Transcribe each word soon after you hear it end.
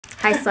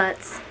Hi,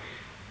 sluts.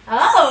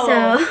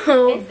 Oh,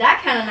 so, it's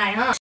that kind of night,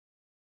 huh?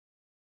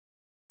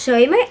 Show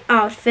you my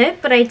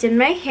outfit, but I did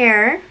my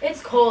hair.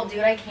 It's cold, dude.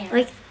 I can't.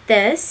 Like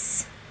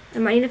this. I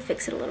might need to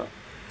fix it a little.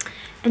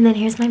 And then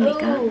here's my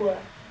makeup. Ooh.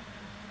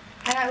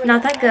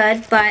 Not that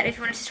good, but if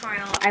you want a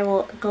tutorial, I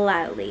will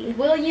gladly.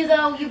 Will you,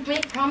 though? You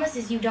make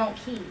promises you don't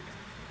keep.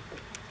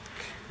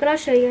 But I'll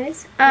show you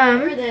guys.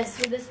 Remember this.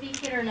 Would this be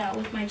cute or no?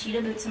 With my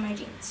cheetah boots and my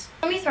jeans.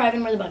 Let me thrive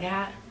and wear the bucket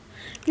hat.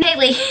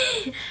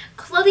 Kaylee,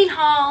 clothing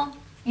haul.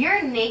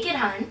 You're naked,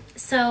 hun.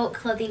 So,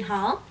 clothing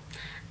haul.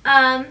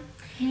 Can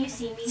you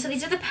see me? So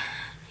these are the,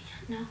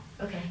 no.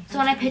 Okay. So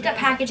when I picked up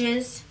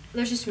packages,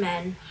 there's just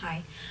men,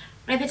 hi.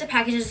 When I picked up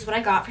packages, this is what I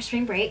got for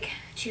spring break.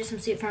 Cheetah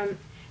swimsuit from, I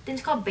think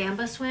it's called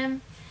Bamba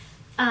Swim.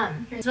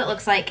 Here's what it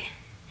looks like.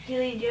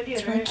 Kaylee, do you have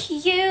It's really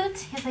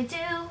cute. Yes, I do.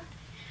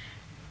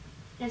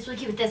 And it's really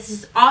cute. This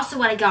is also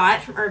what I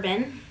got from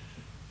Urban.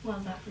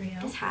 Love that for you.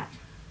 This hat.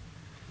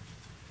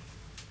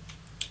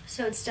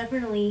 So it's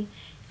definitely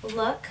a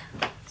look.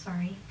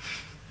 Sorry.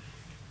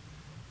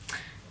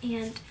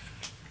 And,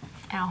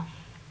 ow.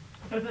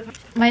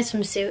 My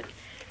swimsuit.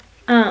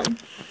 Kaylee,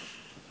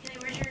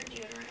 where's your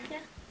deodorant? Yeah.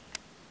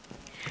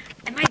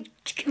 And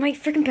my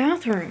freaking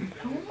bathroom.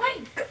 Oh my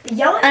god.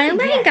 Yell at Oh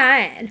me my again.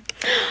 god.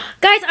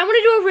 Guys, I want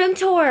to do a room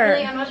tour.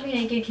 Kaylee, I'm about to be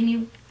naked. Can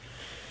you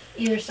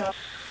either stop?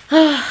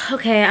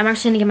 Okay, I'm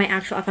actually going to get my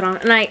actual outfit on.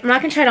 And I'm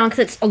not going to try it on because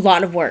it's a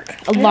lot of work.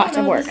 A lot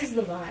of work. This is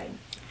the vibe.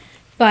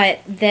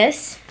 But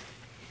this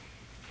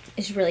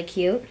is really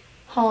cute.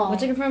 Haul.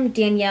 What's it from?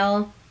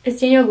 Danielle. It's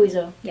Danielle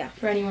Guizo. Yeah.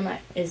 For anyone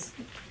that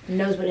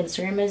knows what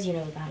Instagram is, you know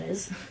what that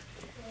is.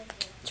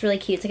 It's really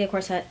cute. It's like a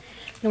corset.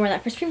 I'm going to wear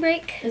that for spring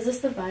break. Is this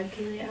the vibe,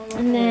 Kaylee? I don't know.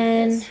 And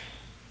then like this.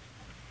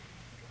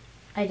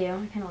 I do.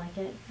 I kind of like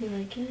it. You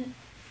like it?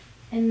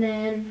 And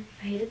then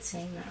I hated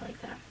saying that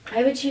like that. I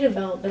have a cheetah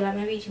belt, but that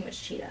might be too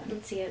much cheetah.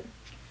 let's see it.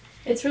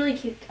 It's really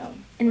cute though.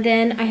 And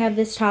then I have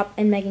this top,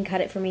 and Megan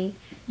cut it for me.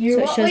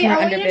 Wait, shows I my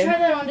want you to underboob. try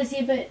that on to see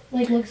if it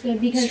looks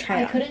good because Let's try it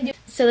I on. couldn't do.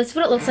 So this is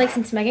what it looks like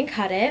since Megan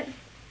cut it.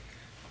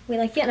 We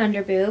like the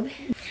under boob.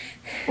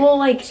 Well,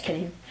 like Just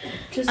kidding.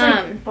 just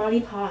like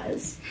body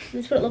pause.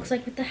 This is what it looks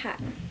like with the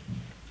hat.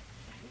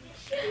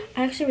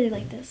 I actually really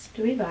like this.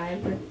 Do we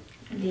vibe with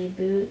the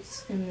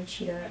boots and the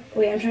cheetah?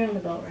 Wait, I'm trying on the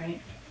belt,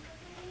 right?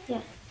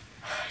 Yeah.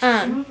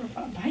 I'm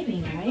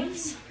vibing,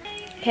 guys.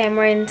 Okay, I'm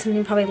wearing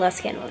something probably less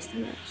scandalous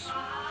than this.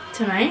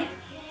 Tonight?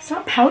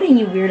 Stop pouting,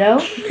 you weirdo.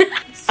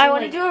 I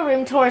want to do a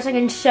room tour so I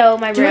can show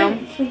my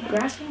room. Like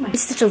grasping my.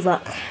 It's such a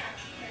look.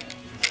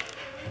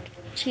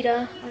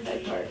 Cheetah on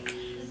that part.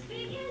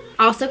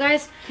 Also,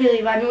 guys,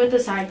 Kaylee, vibing with the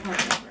side part,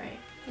 right?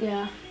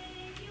 yeah.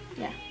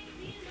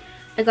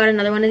 I got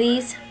another one of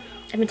these.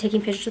 I've been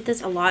taking pictures with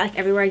this a lot, like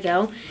everywhere I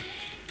go.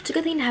 It's a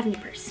good thing to have in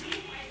your purse.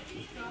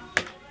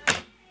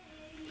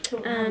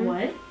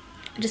 What?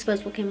 A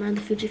disposable camera on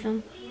the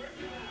Fujifilm.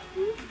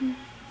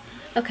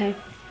 Okay.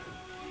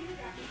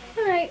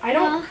 Alright. I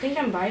don't think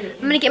I'm vibing.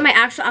 I'm gonna get my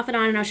actual outfit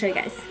on and I'll show you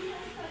guys.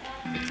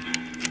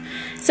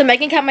 So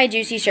Megan cut my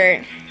Juicy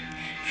shirt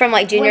from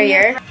like junior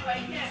year.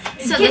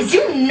 So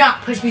do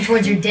not push me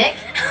towards your dick.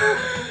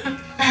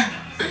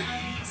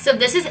 So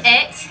this is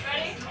it.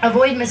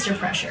 Avoid Mr.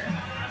 Pressure.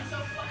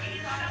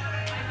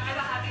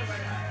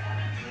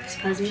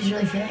 She's She's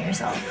really feeling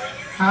herself.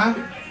 Huh?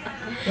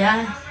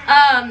 Yeah?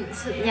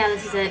 So yeah,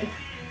 this is it.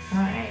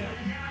 Alright.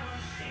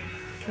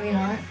 Can we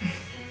not?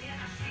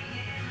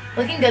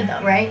 Looking good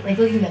though, right? Like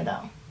looking good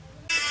though.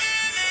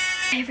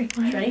 Hey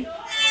everyone. Ready?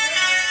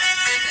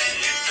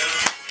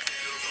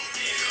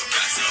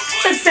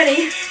 That's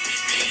Penny.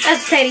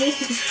 That's Penny.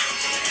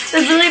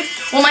 That's really,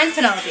 well, mine's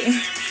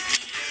Penelope.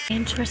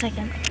 Just for a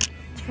second.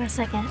 Just for a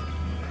second.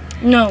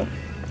 No.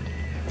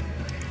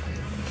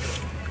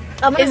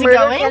 I'm gonna Is it murder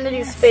going?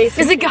 Kennedy's face.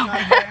 Is it going?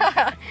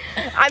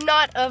 I'm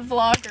not a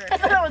vlogger. I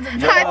thought it was a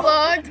joke. I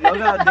vlogged. Look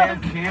at that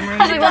damn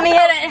camera. She's like, let me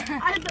hit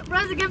it.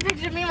 Rose, a good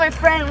picture of me and my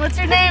friend. What's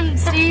your name,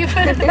 Steve?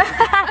 First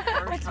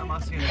time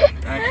I've seen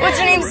it. What's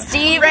your name,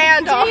 Steve?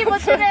 Randolph. Steve,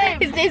 what's your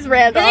name? His name's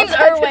Randolph. His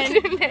name's Erwin.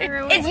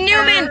 It's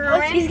Newman.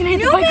 He's gonna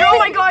hit the biker. Oh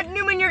my god,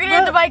 Newman, you're gonna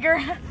hit the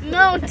biker.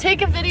 No,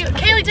 take a video.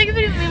 Kaylee, take a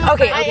video of me.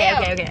 Okay.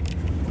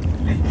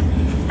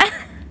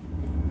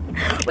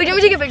 Wait, do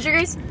we take a picture,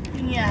 Grace?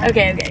 Yeah.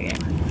 Okay.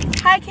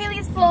 Hi,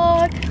 Kaylee's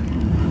vlog.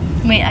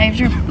 Wait, I have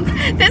to remember.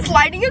 This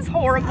lighting is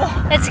horrible.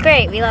 It's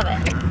great. We love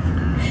it.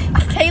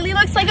 Kaylee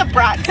looks like a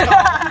brat doll.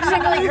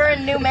 Particularly her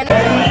and Newman. Hi,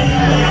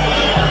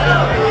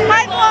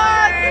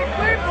 vlog.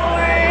 We're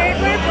bored.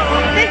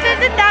 This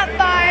isn't that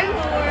fun.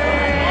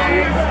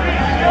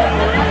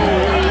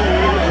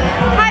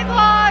 Hi,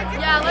 vlog.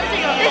 Yeah, let's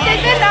take a This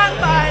isn't that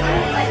fun.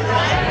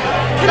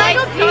 Can I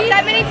go pee? Not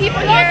that many people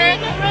here.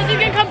 Rosie, you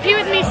can come pee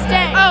with me.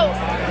 Stay. Oh,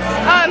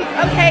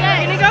 okay,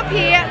 we're gonna go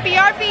pee.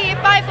 BRB,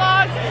 bye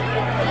vlog.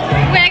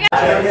 Wait, I got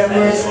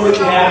makes so much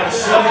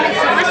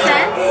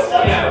sense.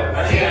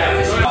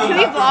 Can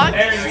we vlog?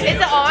 Is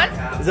it on?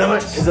 Is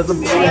that the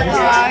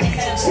Vlog.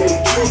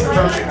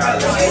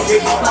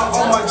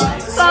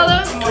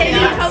 Follow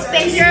Kaylee Hope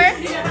Baker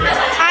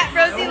at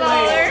Rosie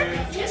Lawler.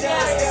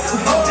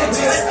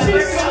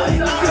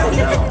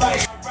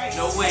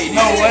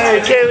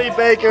 Kaylee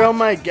Baker, oh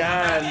my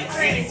god.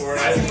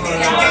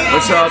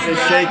 What's up,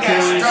 it's Shay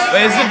Kaylee.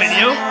 Wait, is it a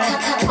video?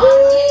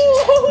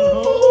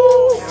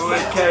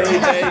 With Kaylee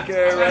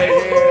Baker right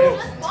here.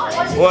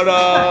 What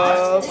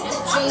up?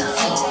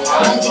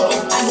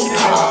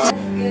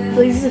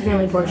 Please, this is a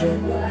family portrait.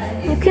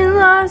 You can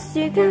lost,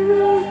 you can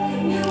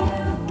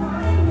lose.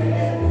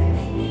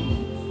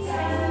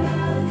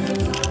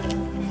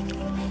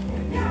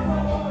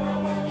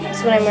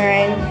 That's what I'm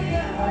wearing.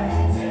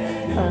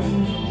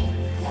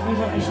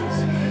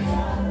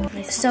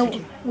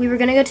 So we were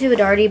gonna go to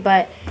Adarty,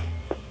 but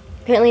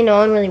apparently no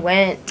one really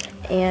went,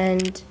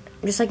 and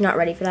I'm just like not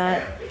ready for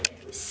that.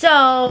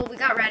 So we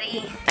got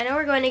ready. I know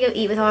we're going to go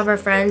eat with all of our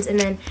friends, and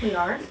then We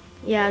are?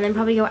 yeah, and then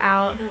probably go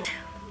out.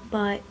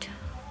 But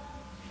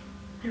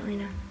I don't really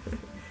know.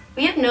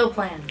 We have no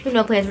plan. We have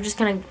no plans. We're just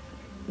gonna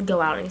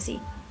go out and see.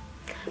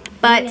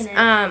 But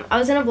I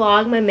was gonna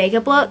vlog my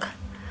makeup look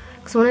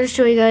because I wanted to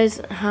show you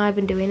guys how I've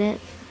been doing it.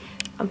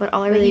 But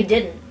all I But really you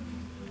didn't.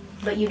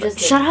 But you just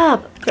shut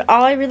up. But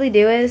all I really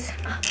do is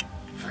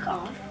Fuck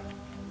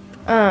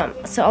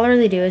off. so all I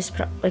really do is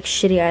put like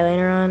shitty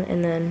eyeliner on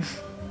and then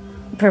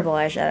purple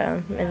eyeshadow,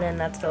 and then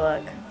that's the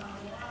look.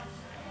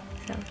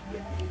 So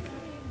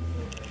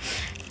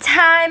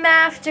time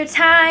after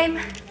time.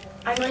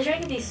 I'm really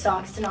trying to get these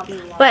socks to not be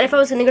long. But if I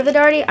was gonna go to the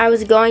Darty, I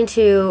was going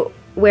to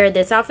wear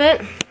this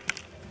outfit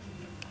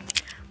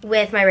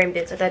with my rain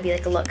boots. So that'd be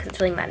like a look because it's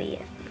really muddy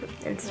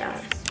and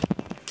stuff.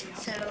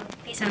 So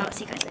peace out.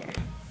 See you guys later.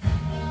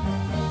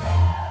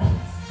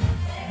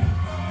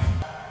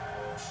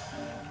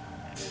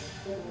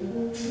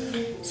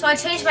 So I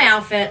changed my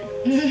outfit.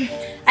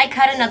 I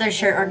cut another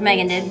shirt, or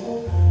Megan did.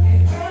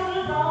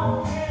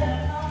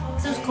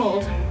 Because it was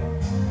cold.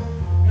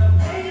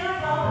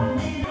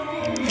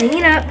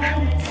 Hanging up.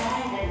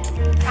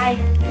 Hi.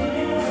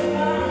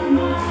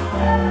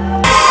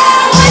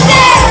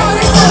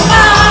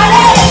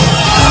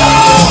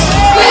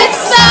 With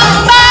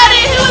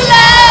somebody who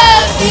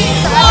loves you.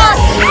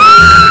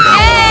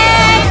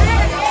 Hey.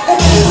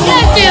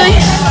 Yes, Kaylee.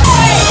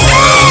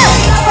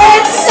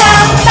 With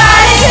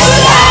somebody who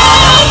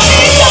loves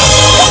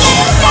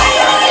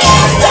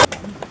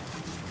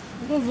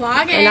you. We're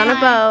vlogging. And on a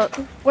boat.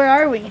 Where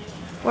are we?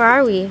 Where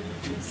are we?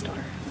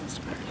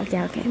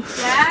 Okay, okay.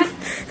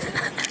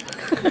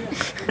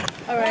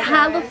 All right,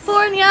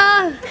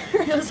 California.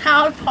 It was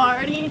Howard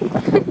Party.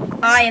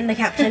 I am the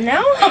captain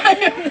now.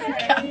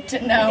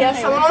 Captain now. Yeah,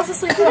 someone wants to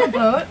sleep on a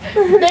boat.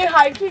 They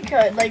hikey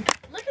could. Like,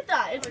 look at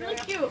that. It's really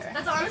cute.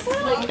 That's honestly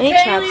like, Any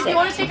Kaylee, chopstick. do you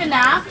want to take a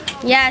nap?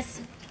 Yes.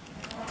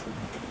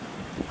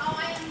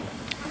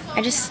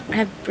 I just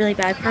have really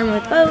bad karma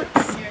with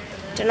boats.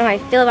 Don't know how I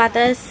feel about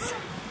this.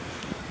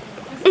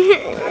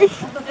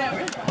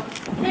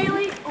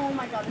 Kaylee, oh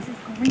my god, this is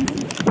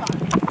greasy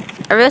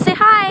fuck. Everyone say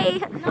hi.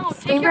 No,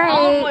 Spring take your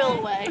olive break. oil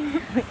away.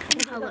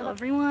 Hello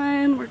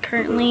everyone, we're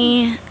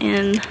currently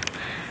in...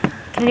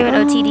 Can I do an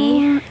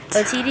OTD?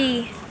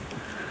 OTD.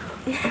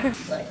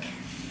 Look,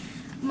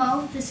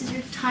 Mo, this is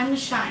your time to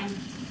shine.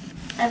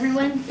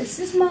 Everyone, this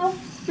is Mo.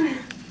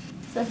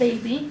 It's a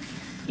baby.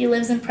 He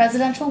lives in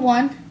Presidential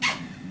 1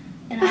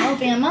 in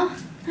Alabama.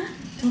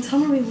 Don't tell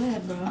me where we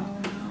live, bro. Oh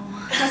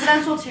no.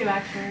 Presidential 2,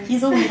 actually.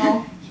 He's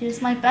illegal. He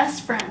is my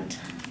best friend.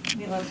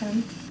 We love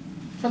him.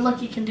 But look,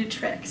 he can do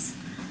tricks.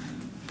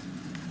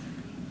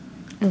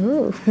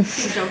 Ooh.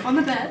 Jump on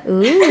the bed.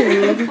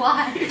 Ooh.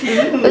 Fly.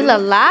 Ooh la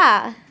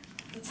la.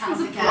 There's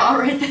a Fly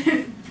right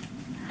there.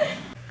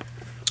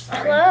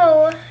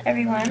 Hello,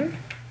 everyone.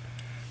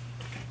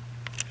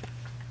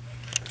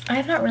 I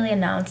have not really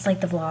announced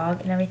like the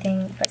vlog and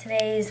everything, but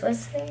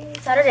what's today?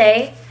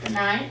 Saturday. The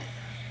 9th.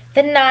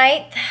 The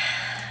 9th.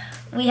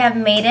 We have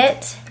made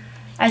it,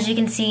 as you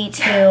can see,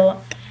 to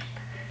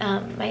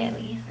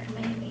Miami.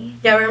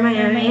 Yeah, we're in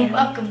Miami.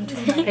 Welcome to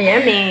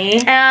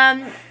Miami.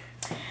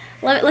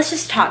 Let's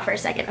just talk for a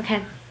second,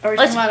 okay? We're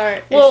Let's- talking about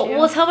our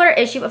We'll issue. tell about our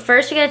issue, but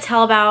first we gotta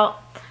tell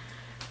about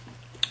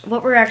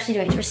what we're actually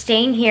doing. So we're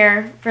staying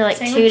here for like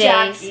Staying 2 with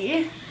days,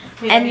 Jackie.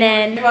 and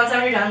then Go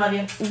outside when you're done, love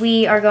you.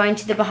 we are going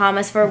to the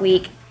Bahamas for a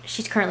week.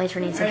 She's currently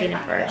turning something in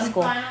for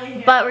school,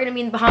 but we're gonna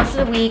be in the Bahamas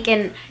for the week.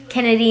 And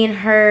Kennedy and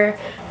her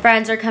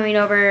friends are coming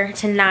over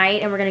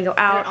tonight, and we're gonna go They're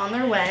out. on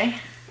their way.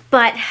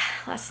 But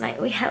last night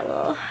we had a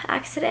little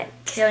accident.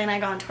 Kaylee and I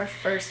got into our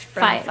first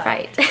friend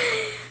Fight.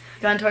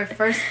 Got into our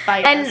first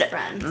fight And- as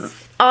friends.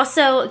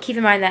 Also, keep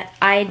in mind that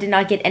I did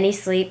not get any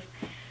sleep,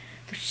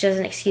 which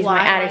doesn't excuse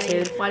my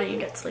attitude. Why didn't you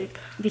get sleep?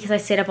 Because I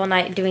stayed up all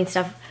night doing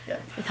stuff Yeah.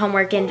 with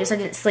homework and just I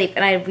didn't sleep.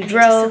 And we I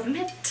drove, need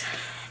to submit.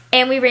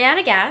 and we ran out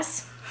of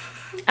gas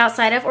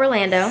outside of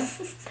Orlando.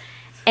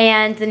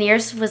 And the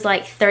nearest was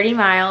like 30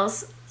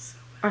 miles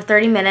or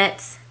 30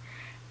 minutes.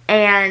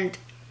 And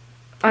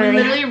We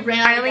literally ran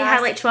out I of only gas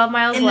had like 12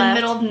 miles in left.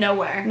 the middle of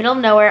nowhere. Middle of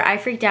nowhere. I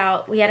freaked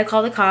out. We had to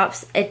call the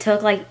cops. It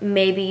took like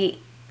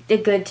maybe a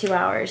good 2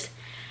 hours.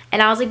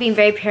 And I was like being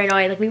very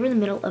paranoid. Like we were in the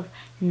middle of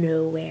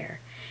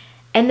nowhere.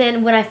 And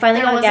then when I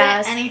finally There got wasn't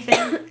gas,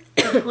 anything.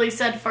 The police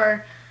said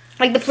for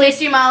like the police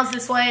 50 miles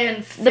this way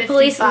and the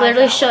police 55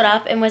 literally that showed way.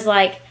 up and was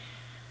like,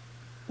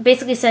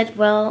 basically said,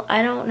 well,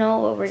 I don't know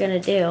what we're going to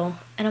do.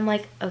 And I'm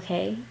like,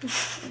 okay.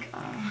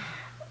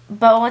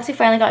 But once we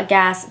finally got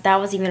gas, that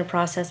was even a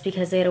process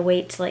because they had to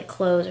wait to like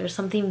close or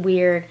something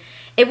weird.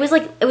 It was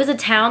a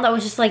town that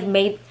was just like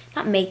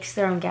not makes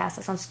their own gas.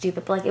 That sounds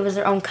stupid, but like it was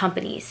their own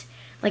companies.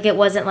 Like it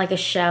wasn't like a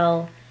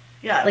Shell.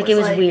 Yeah, it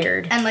was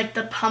weird. And like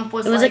the pump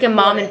was. It was like a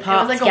mom and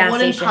pop. It was like a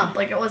wooden pump.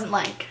 Like it wasn't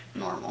like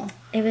normal.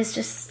 It was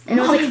just. And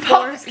it was like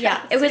 4.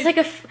 Yeah, it was like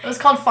a. It was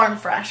called Farm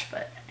Fresh,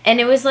 but. And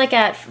it was like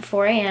at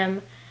 4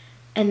 a.m.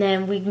 And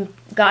then we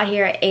got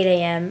here at 8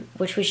 a.m.,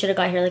 which we should have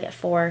got here like at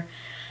 4.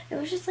 It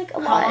was just like a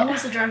lot. How long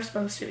was the drive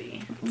supposed to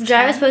be? The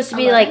drive was supposed to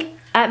be 11? Like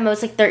at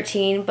most like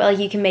 13, but like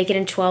you can make it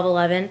in 12,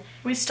 11.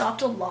 We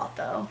stopped a lot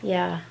though.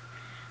 Yeah.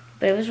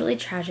 But it was really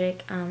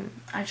tragic.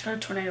 I just got a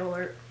tornado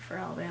alert for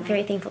Alabama.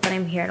 Very thankful that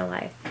I'm here and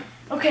alive.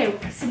 Okay,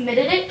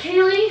 submitted it,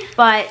 Kaylee.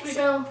 But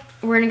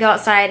we're gonna go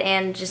outside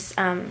and just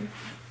play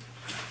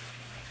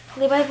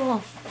by the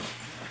pool.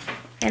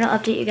 And I'll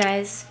update you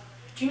guys.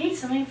 Do you need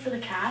something for the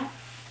cat?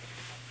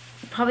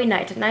 Probably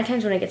night.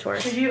 Nighttime's when it gets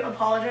worse. Did you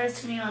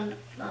apologize to me on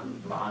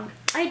vlog?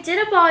 I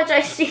did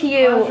apologize to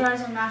you.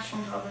 Apologize on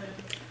national television.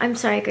 I'm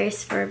sorry,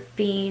 Grace, for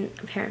being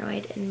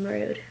paranoid and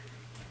rude.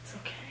 It's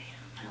okay.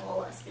 I'm a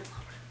little lesbian lover.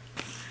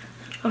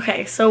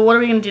 Okay, so what are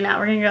we gonna do now?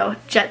 We're gonna go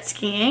jet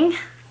skiing.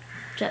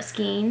 Jet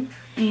skiing.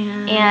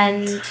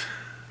 And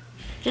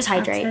just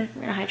hydrate.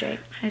 We're gonna hydrate.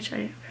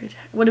 Hydrate.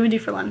 What did we do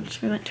for lunch?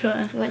 We went to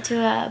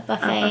a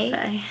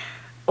buffet.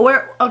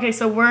 Okay,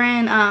 so we're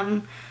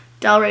in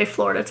Delray,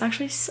 Florida. It's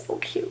actually so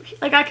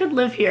cute. Like I could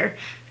live here.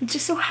 It's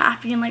just so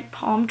happy and like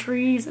palm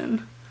trees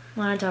and a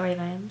lot of Delray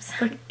vibes.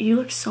 Like you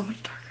look so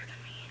much darker than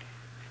me.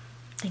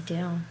 I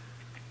do.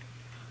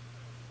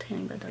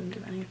 Tanning bed doesn't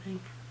do anything.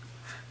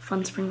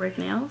 Fun spring break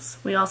nails.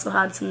 We also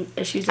had some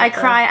issues. I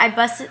cried. I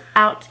bursted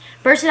out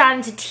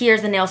into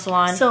tears in the nail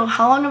salon. So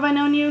how long have I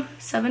known you?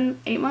 7,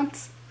 8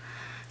 months?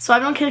 So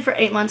I've known Kaylee for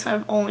 8 months and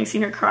I've only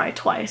seen her cry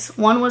twice.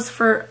 One was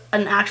for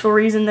an actual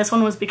reason. This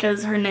one was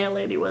because her nail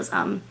lady was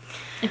hurting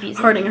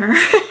her.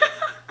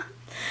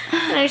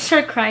 And I just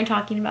started crying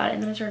talking about it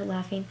and then I started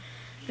laughing.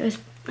 That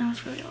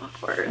was really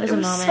awkward. It was a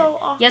moment. So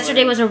awkward.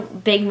 Yesterday was a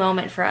big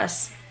moment for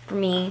us. For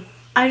me.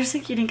 I just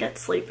think you didn't get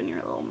sleep and you're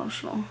a little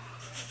emotional.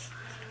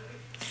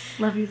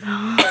 Love you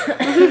though.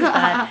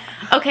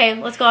 Okay,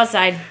 let's go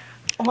outside.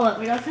 Hold on,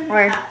 we gotta find the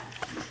cat.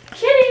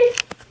 Kitty!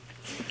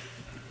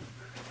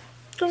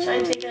 Should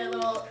I take a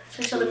little,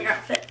 should I show them your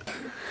outfit?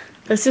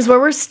 This is where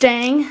we're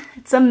staying.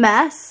 It's a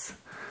mess.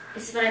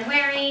 This is what I'm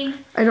wearing.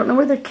 I don't know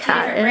where the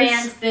cat is.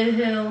 Brands,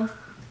 Boohoo.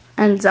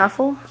 And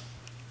Zeffel.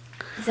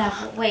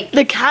 Zeffel, wait.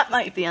 The cat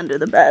might be under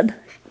the bed.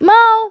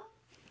 Mo!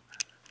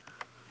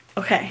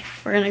 Okay,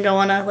 we're gonna go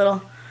on a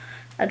little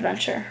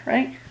adventure,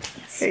 right?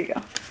 Yes. Here you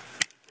go.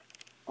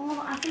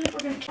 Oh, I think we're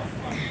gonna kill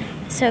them.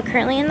 So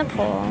currently in the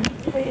pool.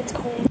 Wait, it's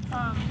cold.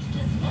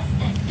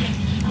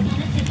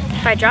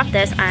 If I drop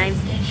this, I'm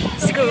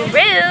screwed.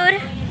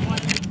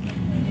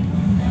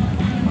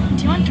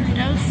 Do you want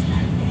Doritos?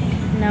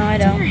 No, I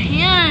don't. Your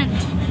hand.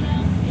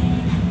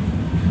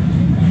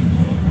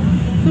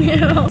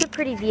 It's a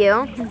pretty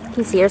view. Can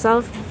you see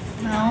yourself?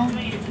 No,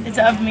 it's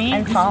of me.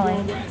 I'm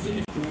falling.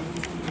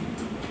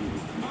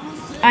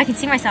 Oh, I can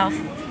see myself.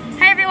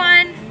 Hi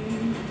everyone.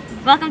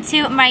 Welcome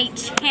to my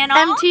channel.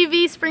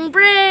 MTV Spring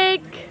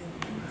Break.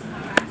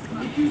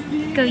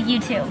 Go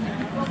YouTube.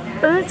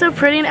 Isn't it so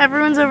pretty? And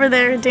everyone's over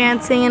there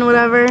dancing and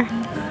whatever.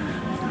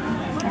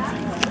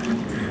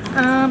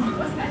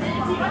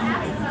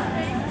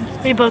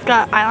 We both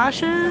got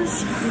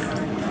eyelashes.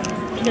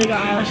 They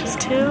got eyelashes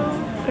too.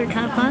 They're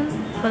kind of fun.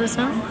 Let us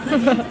know.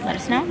 Let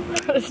us know.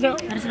 Let us know.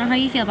 Let us know how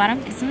you feel about them.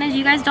 Because sometimes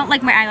you guys don't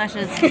like my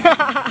eyelashes.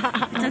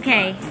 It's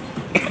okay.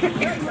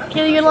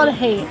 Kaylee, you get a lot of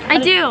hate. I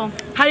do.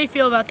 How do you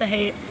feel about the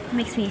hate? It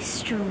makes me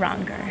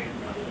stronger.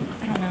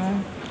 I don't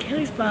know.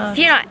 Kaylee's buff.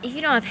 If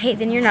you don't have hate,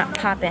 then you're not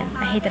popping.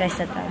 I hate that I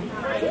said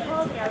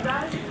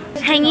that.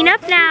 Hanging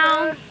up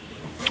now.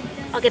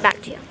 I'll get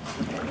back to you.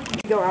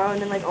 Go out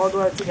and then like all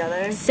go out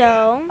together.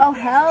 So. Oh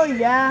hell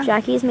yeah.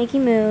 Jackie's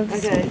making moves.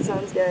 Okay,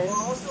 sounds good.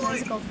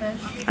 She's a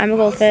goldfish. I'm a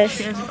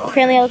goldfish.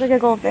 Apparently I look like a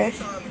goldfish.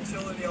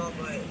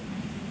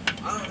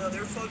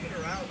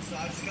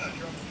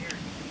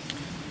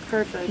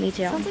 Perfect. Me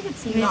too. Sounds like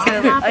it's Me too.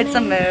 It's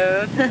a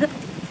mood.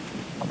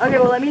 Okay,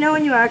 well let me know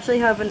when you actually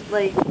have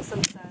like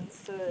some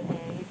sense to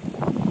hang.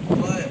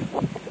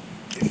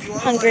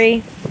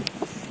 Hungry.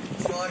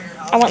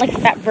 I want like a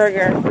fat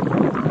burger.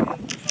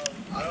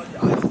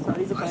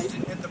 I just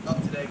didn't hit the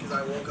bump today because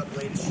I woke up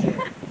late as shit.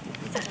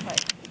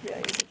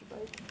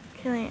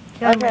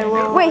 Okay,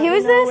 well, wait, who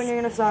is this? When you're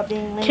gonna stop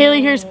being late.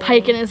 Kaylee hears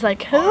Pike and is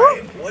like, who?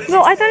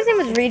 No, I thought his name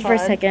was Reed for a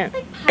second.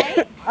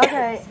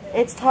 Okay,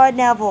 it's Todd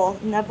Neville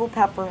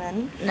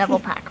Pepperman. Neville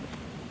Pack.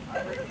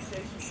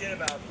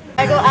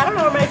 I don't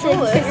know where my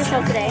pool is.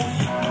 Yourself today.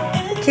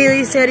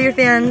 Kaylee, say hi to your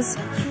fans.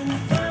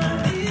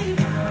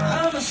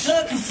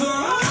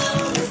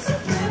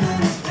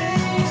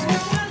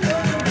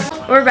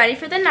 We're ready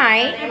for the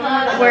night.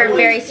 We're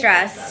very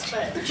stressed.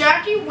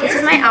 Jackie, This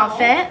is my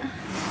outfit.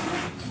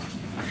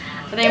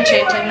 I think I'm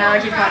changing now. I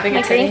keep popping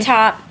My a green titty.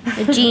 top,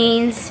 the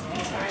jeans.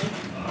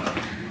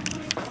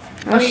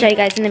 I'll show you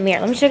guys in the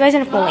mirror. Let me show you guys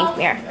in a full length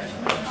mirror.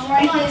 I'm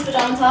wearing my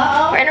pajama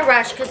top. We're in a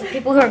rush because the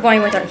people who are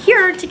going with are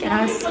here to get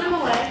us. Put them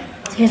away.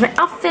 So here's my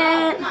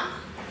outfit.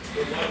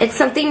 It's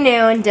something new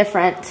and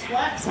different.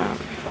 What? So,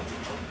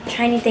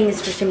 try new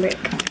things for spring break.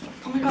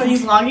 Oh my god,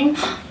 he's vlogging.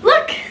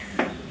 Look!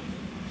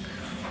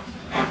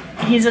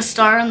 He's a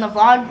star in the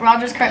vlog.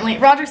 Roger, say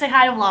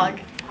hi to vlog.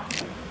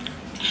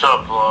 Shut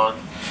up, vlog.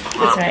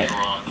 That's right.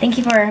 Thank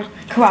you for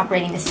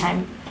cooperating this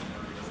time.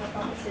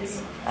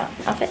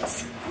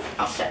 Outfits.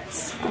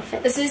 Outfits.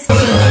 This is. We're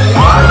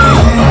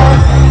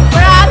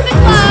at the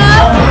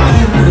club.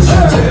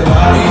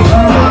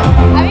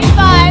 Having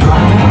fun.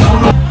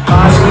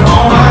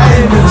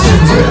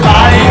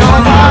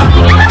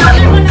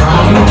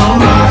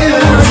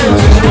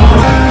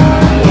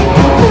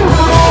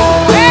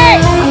 Hey!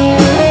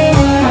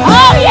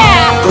 Oh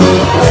yeah!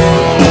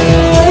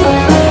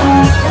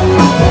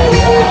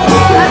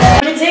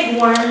 I'm gonna take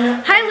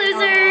one. Hi,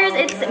 losers.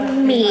 It's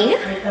me,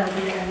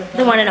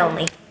 the one and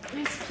only.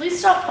 Please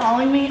stop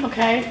following me,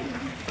 okay?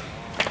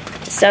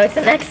 So it's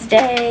the next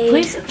day.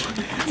 Please.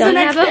 Don't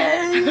have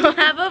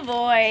a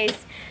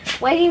voice.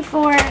 Waiting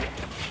for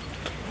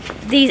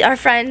our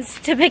friends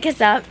to pick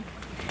us up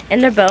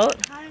in their boat.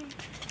 Hi.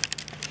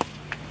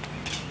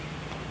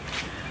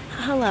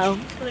 Hello.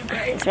 Really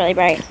bright. It's really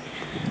bright.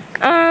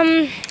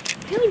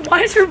 Kaylee,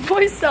 why does your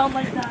voice sound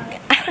like that?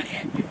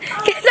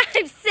 Because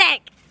I'm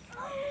sick.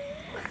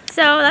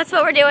 So that's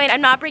what we're doing.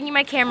 I'm not bringing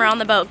my camera on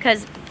the boat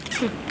because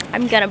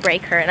I'm gonna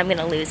break her and I'm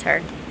gonna lose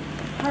her.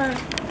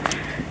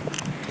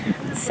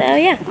 So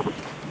yeah.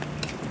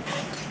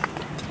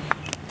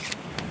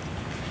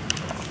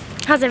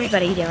 How's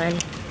everybody doing?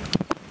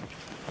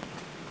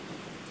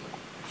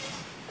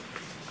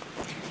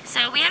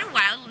 So we had a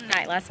wild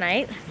night last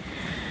night.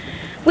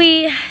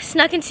 We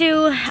snuck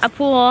into a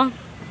pool,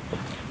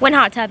 went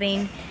hot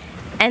tubbing,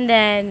 and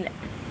then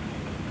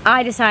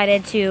I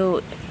decided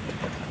to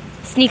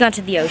sneak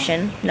onto the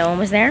ocean. No one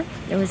was there.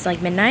 It was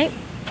like midnight.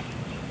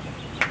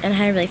 And I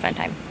had a really fun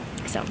time.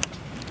 So,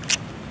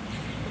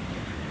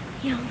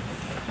 yeah.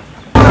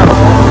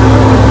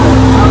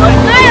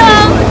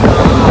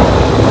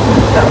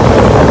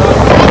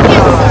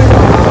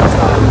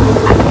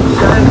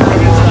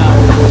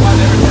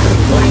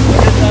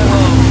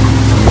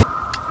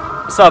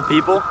 What's up,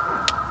 people?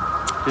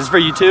 This is for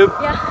YouTube?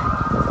 Yeah.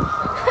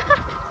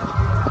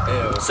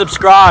 Ew.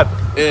 Subscribe.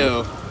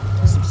 Ew.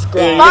 Subscribe.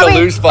 You're gonna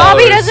lose followers.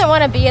 Bobby doesn't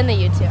want to be in the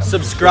YouTube.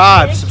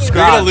 Subscribe. You're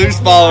gonna lose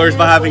followers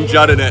by having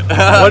Judd in it.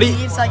 What do you?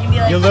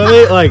 You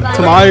literally like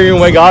tomorrow you're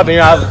gonna wake up and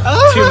you're gonna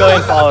have 2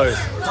 million followers.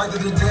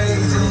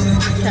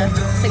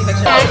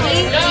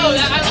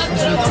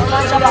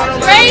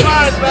 Grace,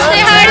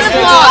 say hi to the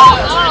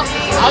vlog.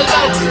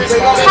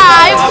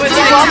 Hi.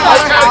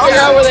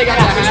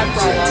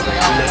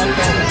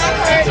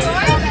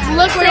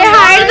 Look, say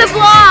hi to the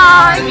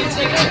vlog.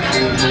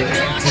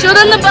 Show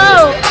them the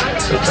boat.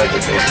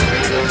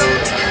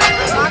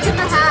 Rock in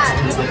the hat.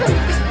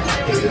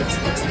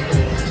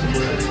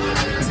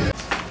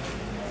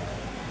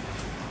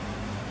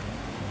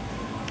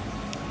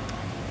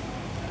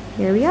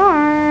 Here we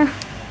are.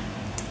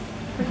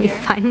 We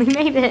finally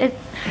made it.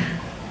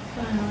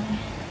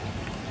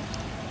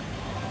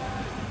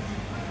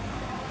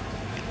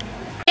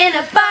 In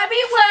a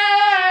Barbie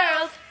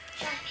world.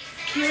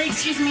 Kaylee,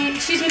 excuse me,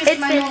 this It's is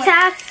my moment.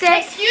 fantastic.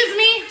 Excuse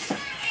me.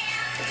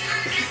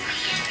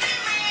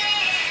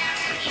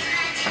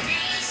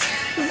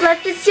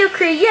 Life is your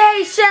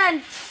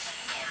creation.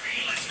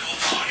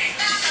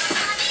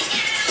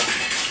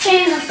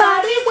 In a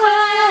Barbie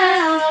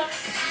world.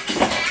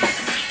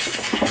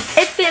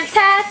 It's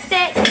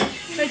fantastic.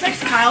 Can I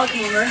text Kyle to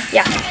come over?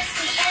 Yeah.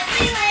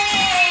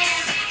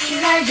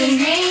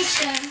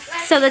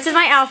 So this is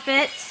my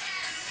outfit.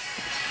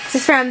 This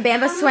is from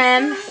Bamba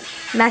Swim.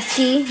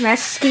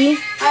 Meshki.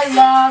 I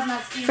love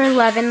Musky. For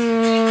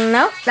 11.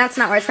 No, that's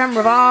not where it's from.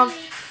 Revolve.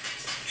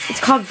 It's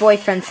called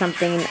Boyfriend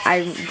something.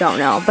 I don't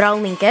know, but I'll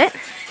link it.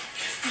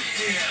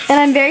 And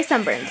I'm very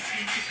sunburned.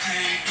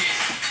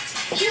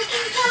 You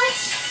can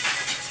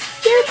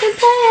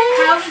play.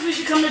 Kyle thinks we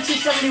should come to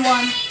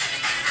 271.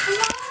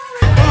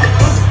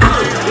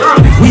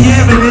 We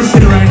having this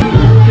shit right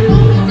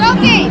now.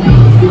 Okay.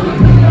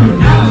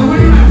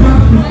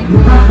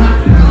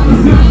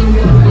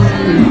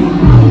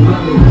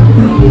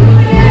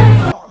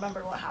 I don't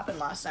remember what happened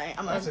last night.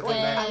 I'm gonna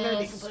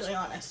be completely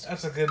honest.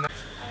 That's a good night.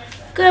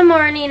 Good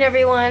morning,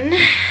 everyone.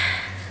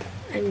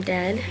 I'm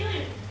dead.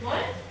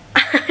 What?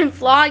 I'm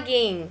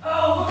vlogging.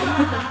 Oh.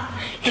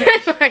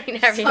 Good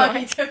morning,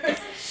 everyone.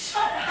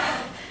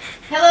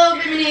 Hello,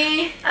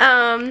 Bimini.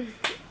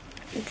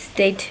 It's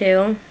day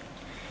 2.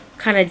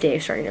 Kind of day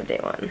starting of day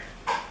 1.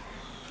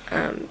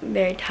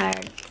 Very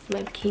tired. This is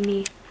my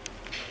bikini.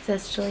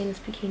 That's Jelena's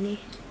bikini.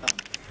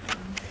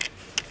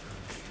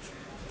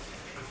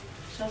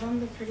 Show them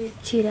the pretty,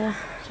 Cheetah.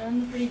 show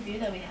them the pretty view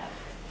that we have.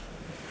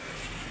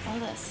 All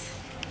this.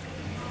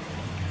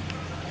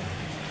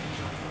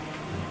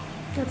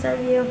 That's our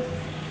view.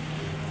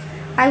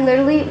 I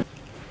literally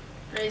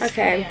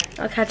Okay,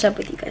 I'll catch up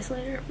with you guys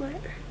later. But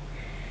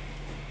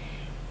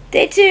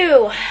day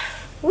 2.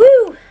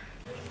 Woo!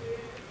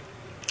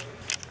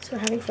 So we're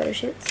having photo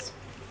shoots.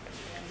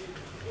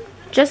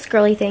 Just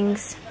girly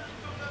things.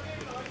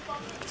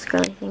 Just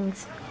girly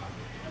things.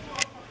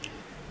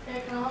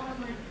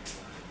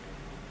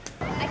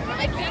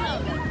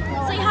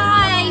 Say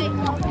hi!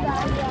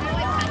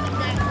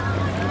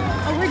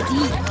 Oh, we're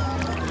deep.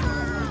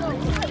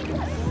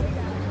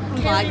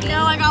 Kaylee, no,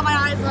 I got my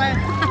eyes wet.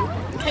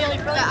 Kaylee,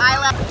 for the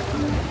eyelash.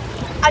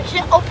 I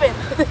can't open.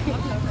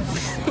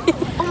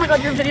 Oh my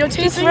god, you're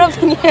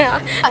videotaping? Yeah.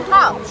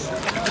 How?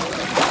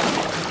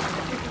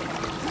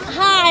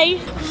 Hi.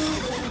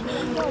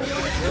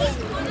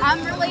 I'm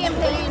really in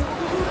pain.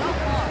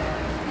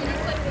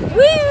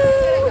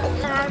 Woo!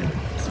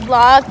 It's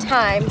vlog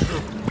time.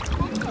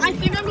 I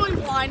think I'm going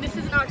blind. This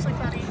isn't actually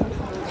funny.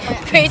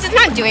 Grace is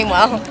not doing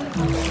well.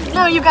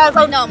 No, you guys,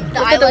 I know. Look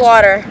at the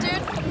water.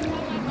 Dude.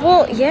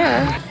 Well,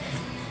 yeah.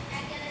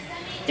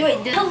 Do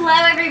it. Hello,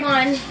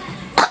 everyone.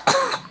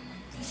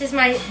 This is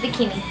my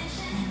bikini.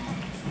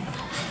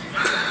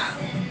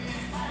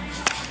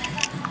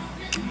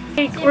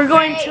 We're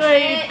going to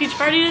a beach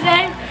party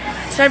today.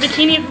 It's our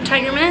bikini from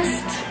Tiger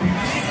Mist.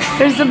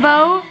 There's the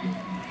bow.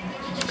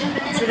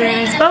 It's a very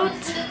nice boat.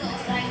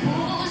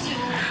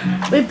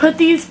 We put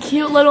these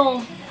cute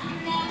little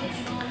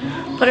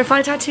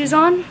butterfly tattoos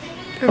on.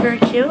 They're very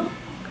cute.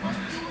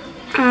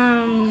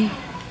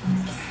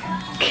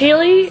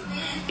 Kaylee,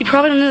 you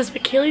probably don't know this,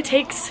 but Kaylee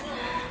takes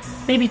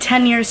maybe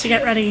 10 years to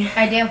get ready.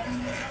 I do.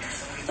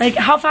 Like,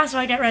 how fast do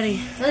I get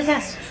ready? Really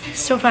fast.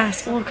 So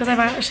fast. Well, because I have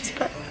eyelashes,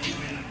 but...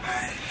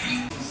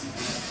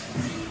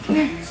 Come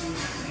here.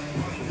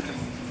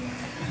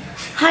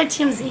 Hi,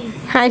 TMZ.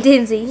 Hi,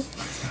 Daisy.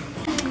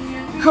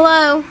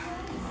 Hello.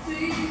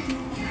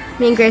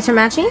 Me and Grace are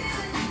matching.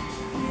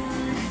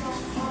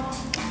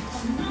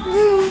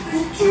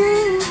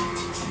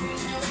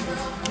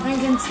 I'm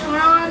concealer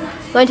on.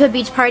 Going to a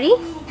beach party.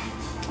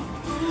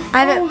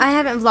 I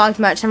haven't vlogged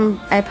much.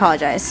 I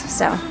apologize.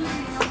 So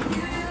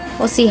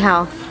we'll see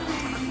how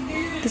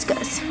this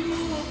goes.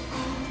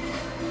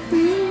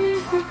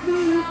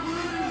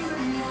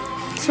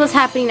 So what's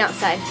happening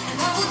outside?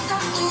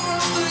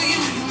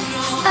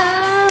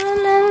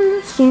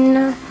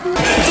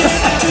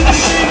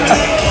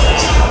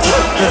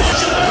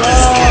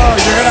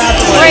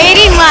 We're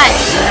eating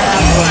lunch.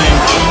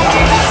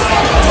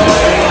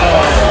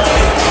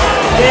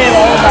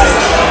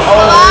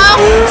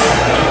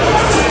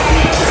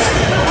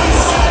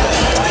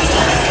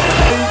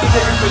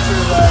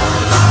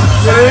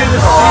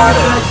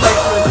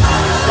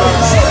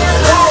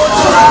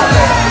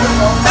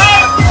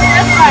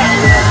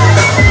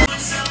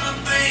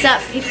 What's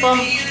up, people?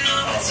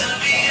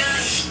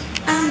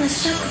 I'm a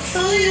sucker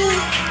for you.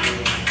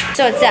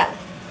 So what's up?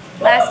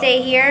 Last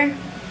day here.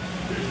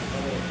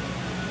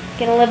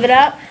 Gonna live it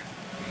up.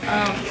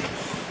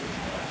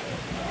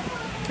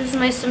 This is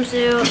my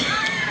swimsuit.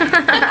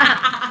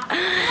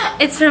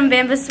 It's from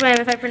Bamboo Swim,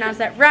 if I pronounce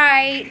that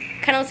right.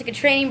 Kind of looks like a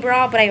training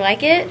bra, but I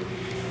like it.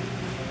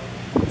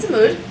 It's a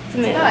mood. It's a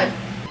mood. Good.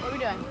 What are we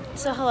doing?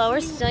 So hello,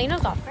 we're stealing a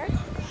golf cart.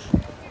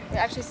 You're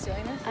actually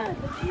stealing it?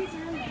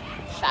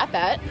 Fat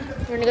bet.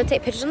 We're gonna go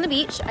take pictures on the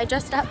beach. I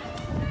dressed up.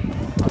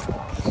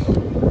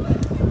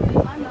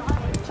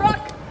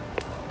 Truck.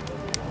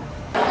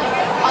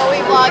 Oh,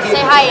 we vlog.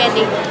 Say hi,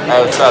 Andy.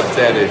 Oh, what's up,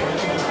 Sandy?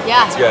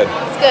 Yeah. It's good.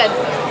 It's good.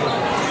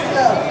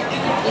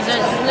 This is a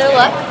new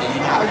look.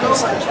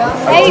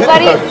 Hey,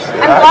 buddy.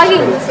 I'm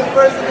vlogging.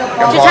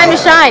 It's your time to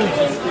shine.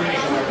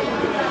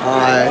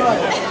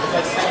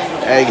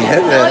 Hey, get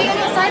Oh, you it. gotta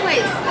go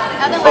sideways.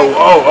 Other way.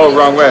 Oh,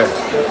 wrong way.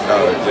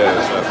 Oh, yeah.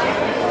 That's right.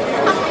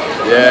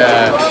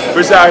 Yeah.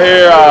 We're just out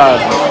here.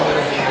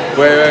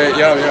 Wait,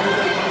 yo.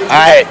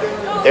 Alright,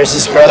 there's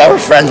this girl that we're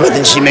friends with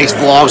and she makes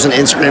vlogs on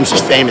Instagram.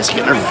 She's famous.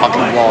 Getting her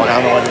fucking vlog. I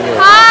don't know what to do.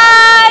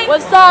 Hi.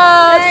 What's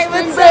up? Hey,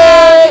 what's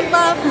up?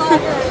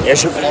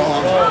 Here's your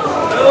vlog.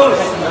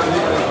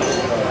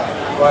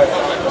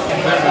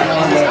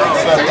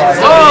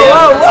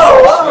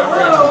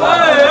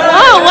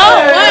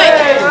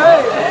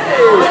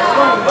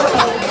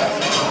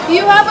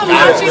 You have a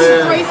matching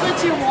bracelet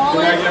to your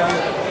wallet?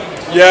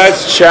 Yeah,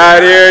 it's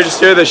Chad here. Just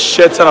here with a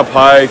shit ton of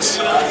pikes.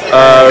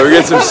 We're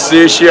getting some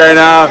sushi right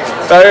now.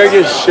 Thought we were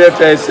gonna get shit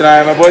faced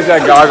tonight. My boys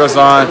got goggles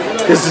on.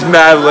 This is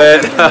mad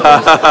lit.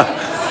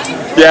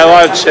 Yeah, a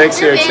lot of chicks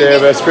here too,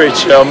 but it's pretty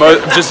chill.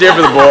 Just here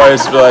for the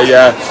boys, but like,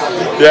 yeah.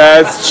 Yeah,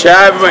 it's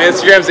Chad, but my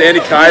Instagram's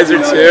Andy Kaiser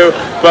too,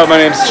 but my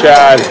name's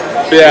Chad.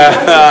 But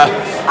yeah.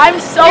 I'm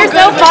so You're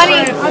so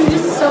funny. I'm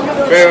just so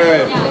good.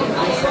 Wait.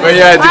 But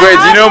yeah, wait,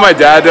 do you know what my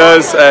dad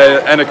does?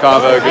 End a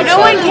convo. Good No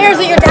one cares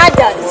what your dad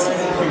does.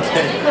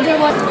 But they're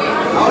like,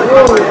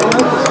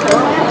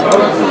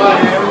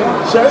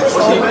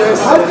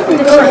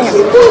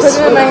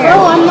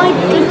 oh, I'm like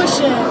good with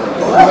shit.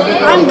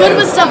 I'm good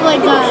with stuff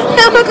like that.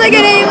 I look like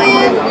an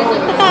alien.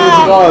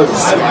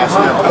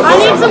 I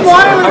need some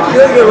water. I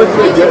feel like I look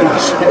pretty good.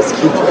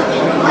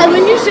 I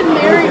think you should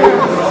marry her.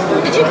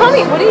 Did you call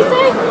me? What did you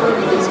say?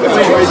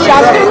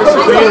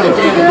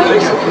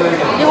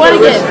 You want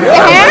to get The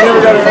hair?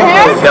 The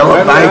hair?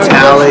 Philip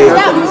Vitale.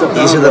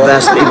 These are the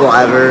best people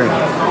ever.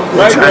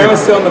 My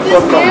grandma's still in the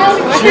flip phone.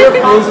 She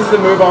refuses to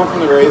move on from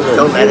the razor.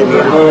 Don't edit me.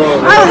 Oh,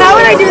 how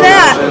would I do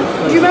that?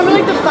 Do you remember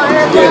like the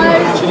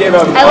fireflies? She gave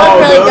up. I look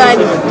really good.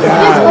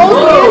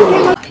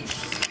 Oh,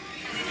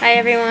 Hi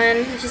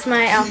everyone, this is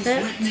my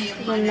outfit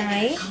for the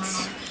night.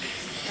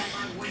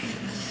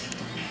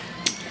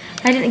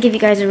 I didn't give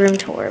you guys a room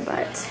tour,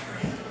 but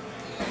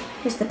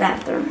here's the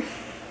bathroom.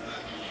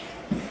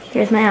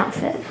 Here's my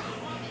outfit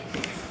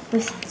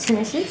with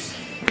tennis shoes.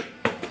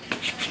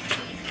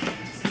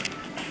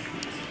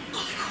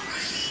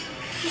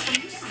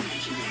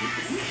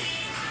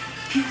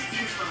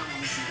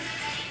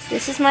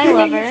 This is my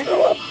lover.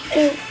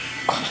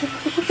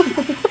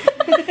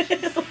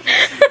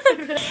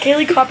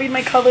 Kaylee copied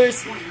my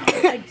colors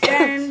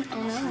again.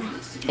 Oh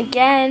no.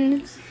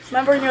 Again.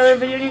 Remember in your other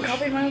video you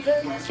copied my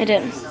outfit? I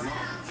did.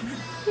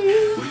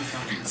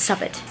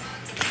 Stop it.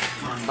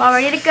 All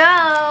ready to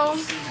go.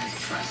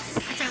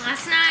 That's our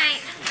last night.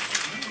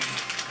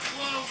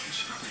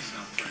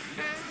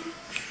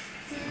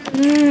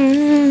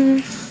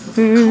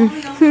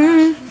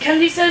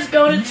 Kennedy says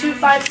go to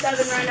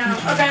 257 right now.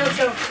 Okay, let's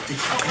go.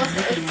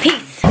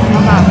 Peace.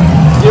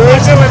 You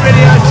listen with me,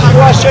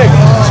 squash chick.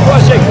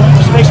 Squash chick.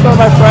 She makes fun of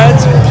my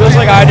friends, just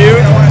like I do.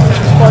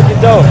 She's fucking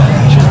dope.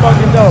 She's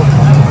fucking dope.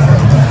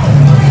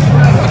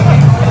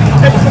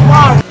 It's the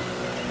vlog.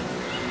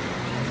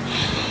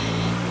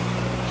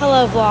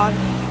 Hello, vlog.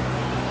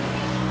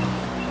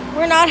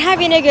 We're not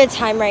having a good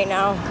time right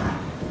now.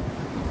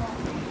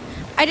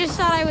 I just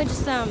thought I would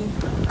just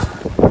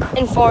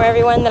inform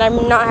everyone that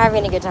I'm not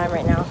having a good time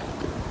right now.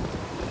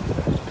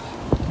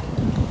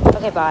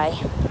 Okay, bye.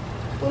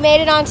 We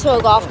made it onto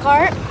a golf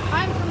cart.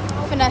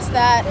 Finesse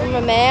that. I'm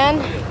a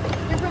man.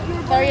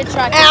 Very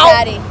attractive Ow.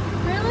 daddy.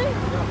 Really?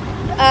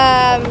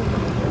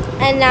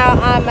 And now,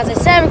 as I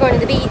said, we're going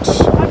to the beach.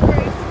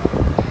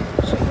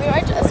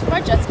 My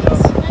jet skis.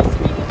 Nice to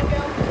meet you,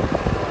 Miguel.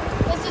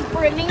 This is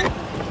Brittany.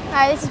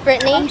 Hi, this is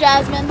Brittany. I'm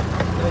Jasmine.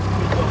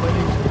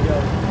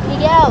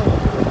 Miguel.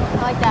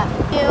 I like that.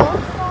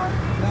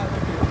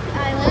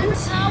 Island.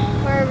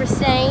 Where we're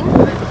staying.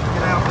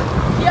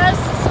 Yes,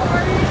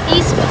 sorry.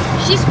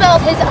 She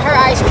spilled her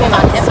ice cream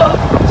on him.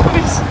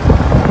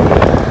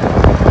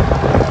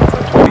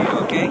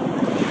 Okay?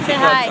 Say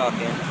hi.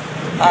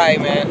 Hi,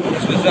 man.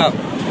 This was up.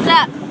 What's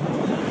up?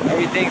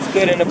 Everything's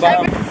good in the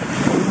bottom.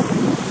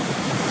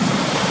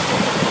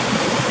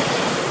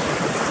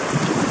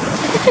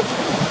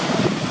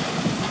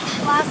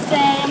 Last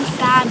day, I'm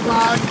sad,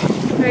 vlog.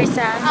 Very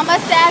sad. I'm a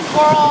sad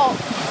girl.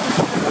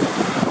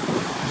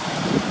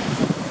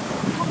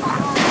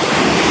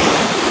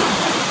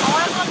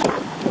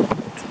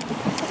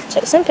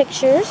 Took some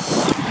pictures.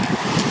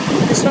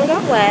 This one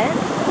got wet,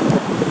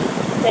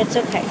 but it's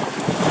okay.